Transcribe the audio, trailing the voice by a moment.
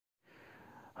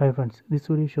Hi friends, this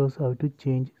video shows how to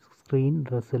change screen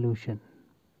resolution.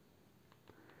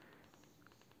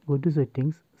 Go to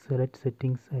settings, select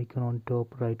settings icon on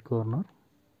top right corner.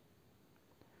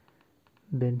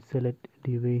 Then select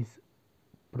device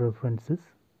preferences.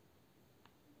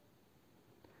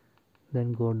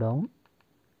 Then go down,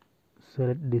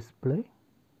 select display.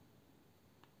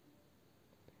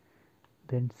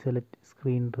 Then select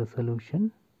screen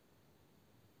resolution.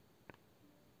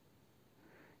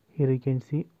 Here you can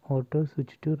see auto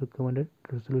switch to recommended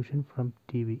resolution from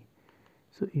TV.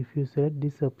 So if you select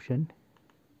this option,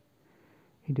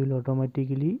 it will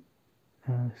automatically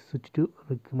switch to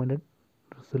recommended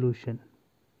resolution.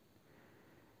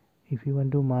 If you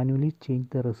want to manually change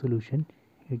the resolution,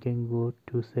 you can go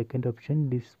to second option,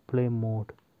 display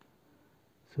mode.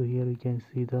 So here you can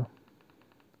see the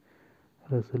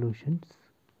resolutions.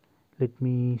 Let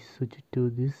me switch to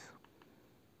this,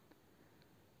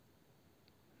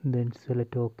 then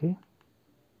select OK.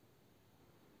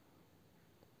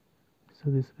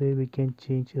 So this way we can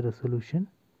change resolution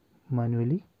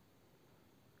manually.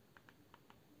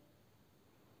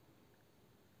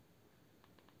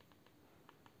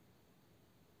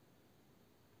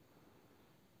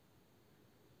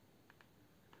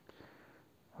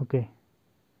 Okay,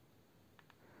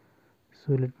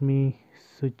 so let me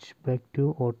switch back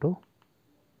to auto.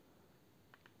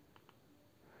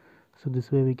 So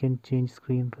this way we can change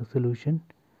screen resolution.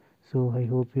 So I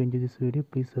hope you enjoy this video.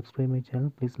 Please subscribe my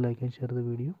channel. Please like and share the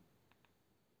video.